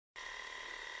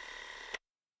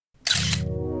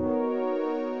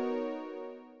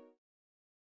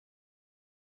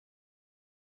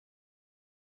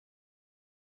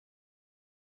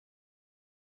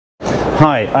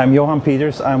Hi, I'm Johan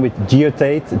Peters. I'm with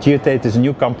Geotate. Geotate is a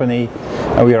new company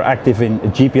and we are active in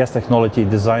GPS technology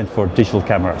designed for digital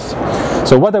cameras.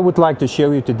 So what I would like to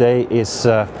show you today is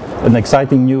an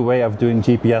exciting new way of doing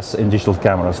GPS in digital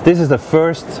cameras. This is the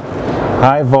first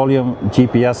high volume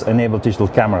GPS enabled digital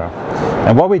camera.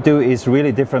 And what we do is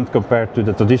really different compared to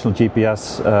the traditional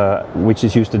GPS which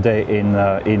is used today in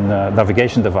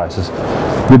navigation devices.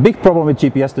 The big problem with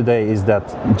GPS today is that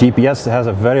GPS has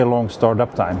a very long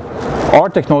startup time. Our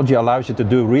technology allows you to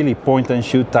do really point and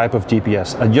shoot type of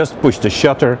GPS and just push the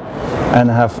shutter and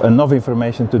have enough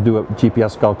information to do a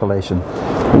GPS calculation.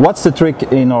 What's the trick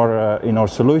in our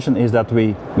solution is that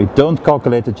we don't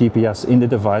calculate the GPS in the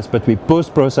device, but we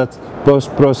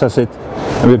post-process it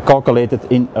and we calculate it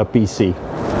in a PC.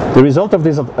 The result of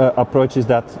this approach is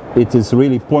that it is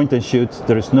really point and shoot,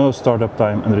 there is no startup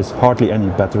time and there is hardly any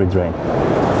battery drain.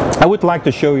 I would like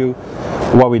to show you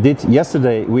what we did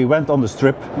yesterday. We went on the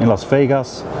Strip in Las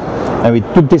Vegas and we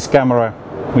took this camera.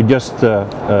 We just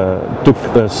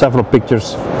took several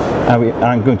pictures and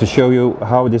I'm going to show you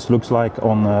how this looks like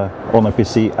on a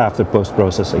PC after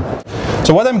post-processing.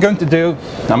 So what I'm going to do,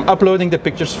 I'm uploading the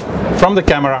pictures from the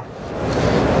camera.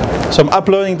 So I'm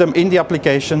uploading them in the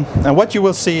application, and what you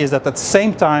will see is that at the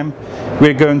same time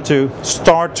we're going to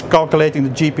start calculating the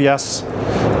GPS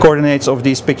coordinates of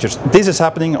these pictures. This is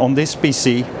happening on this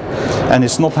PC and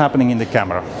it's not happening in the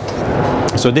camera.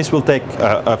 So this will take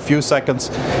a few seconds.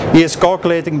 He is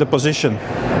calculating the position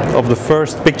of the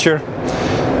first picture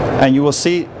and you will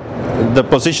see the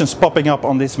positions popping up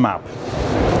on this map.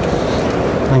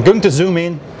 I'm going to zoom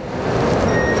in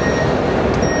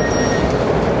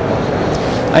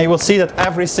and you will see that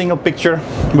every single picture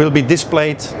will be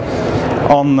displayed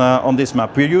on this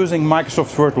map. We're using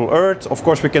Microsoft Virtual Earth. Of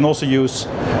course we can also use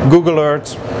Google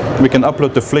Earth. We can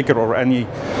upload to Flickr or any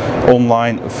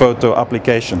online photo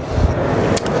application.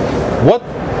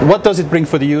 What does it bring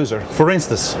for the user? For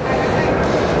instance,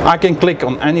 I can click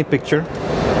on any picture.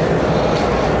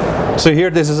 So here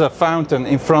this is a fountain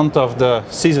in front of the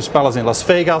Caesar's Palace in Las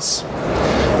Vegas.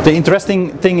 The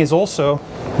interesting thing is also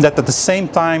that at the same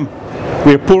time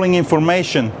we're pulling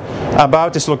information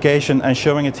about this location and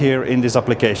showing it here in these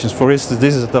applications. For instance,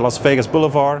 this is the Las Vegas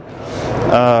Boulevard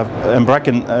and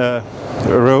Bracken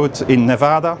Road in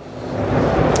Nevada.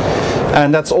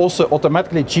 And that's also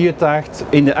automatically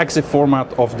geotagged in the EXIF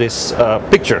format of this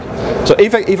picture. So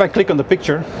if I click on the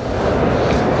picture,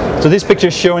 so this picture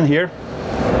is shown here.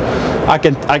 I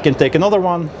can take another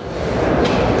one.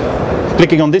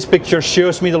 Clicking on this picture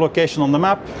shows me the location on the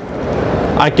map.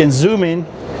 I can zoom in.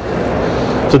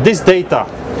 So this data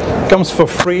comes for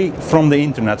free from the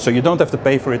internet, so you don't have to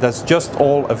pay for it. That's just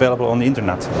all available on the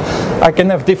internet. I can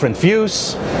have different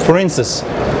views. For instance,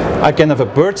 I can have a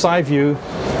bird's eye view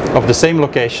of the same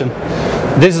location.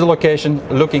 This is the location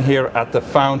looking here at the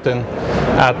fountain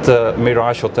at the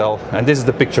Mirage Hotel, and this is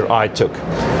the picture I took.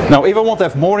 Now if I want to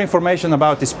have more information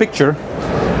about this picture,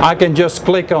 I can just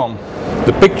click on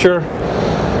the picture,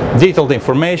 detailed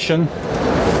information,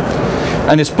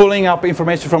 and it's pulling up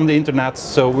information from the internet.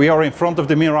 So we are in front of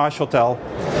the Mirage Hotel,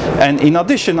 and in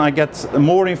addition I get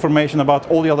more information about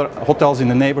all the other hotels in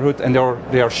the neighborhood, and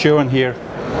they are shown here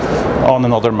on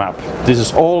another map. This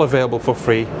is all available for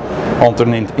free on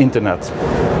the internet.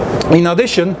 In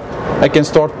addition, I can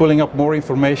start pulling up more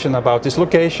information about this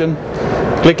location,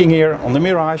 clicking here on the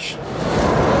Mirage.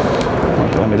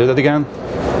 Okay, let me do that again.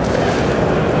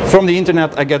 From the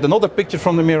internet I get another picture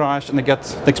from the Mirage and I get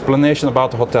the explanation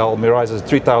about the hotel. Mirage is a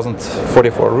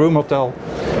 3044 room hotel,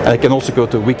 and I can also go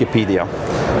to Wikipedia.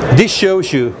 This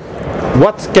shows you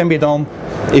what can be done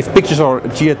if pictures are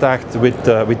geotagged with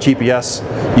GPS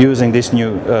using this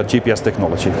new GPS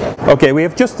technology. Okay, we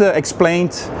have just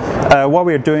explained what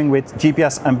we're doing with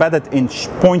GPS embedded in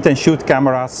point and shoot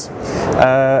cameras.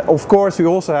 Of course we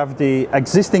also have the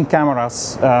existing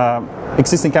cameras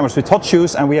with hot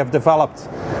shoes, and we have developed,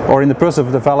 or in the process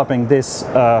of developing, this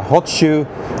hot shoe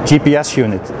GPS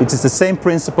unit. It is the same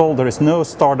principle. There is no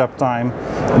startup time,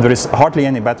 there is hardly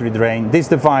any battery drain. This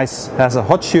device has a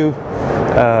hot shoe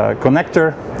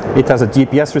connector. It has a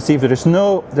GPS receiver.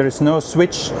 There is no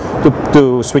switch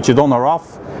to switch it on or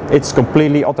off. It's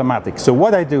completely automatic. So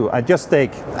what I do, I just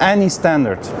take any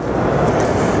standard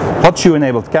hot shoe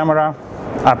enabled camera,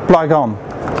 I plug on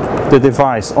the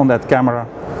device on that camera,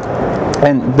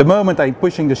 and the moment I'm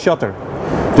pushing the shutter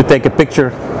to take a picture,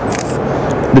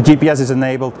 the GPS is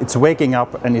enabled, it's waking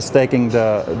up and it's taking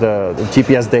the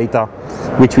GPS data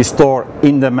which we store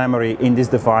in the memory in this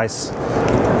device.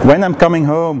 When I'm coming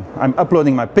home, I'm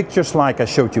uploading my pictures like I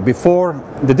showed you before.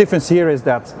 The difference here is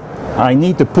that I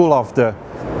need to pull off the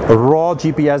raw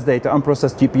GPS data,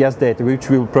 unprocessed GPS data, which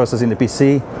we will process in the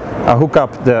PC. I hook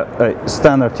up the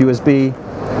standard USB.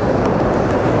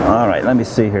 All right, let me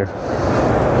see here.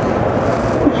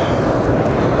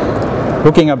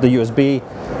 Hooking up the USB,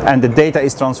 and the data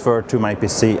is transferred to my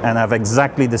PC, and I have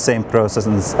exactly the same process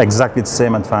and exactly the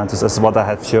same advantage as what I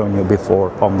have shown you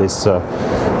before on this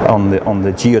on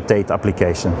the Geotate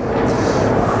application.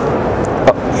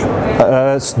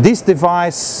 This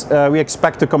device we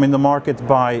expect to come in the market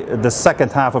by the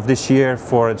second half of this year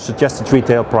for a suggested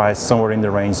retail price somewhere in the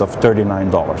range of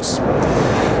 $39.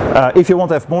 If you want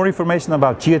to have more information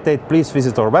about Geotate, please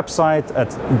visit our website at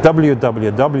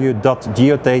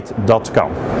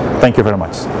www.geotate.com. Thank you very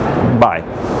much. Bye.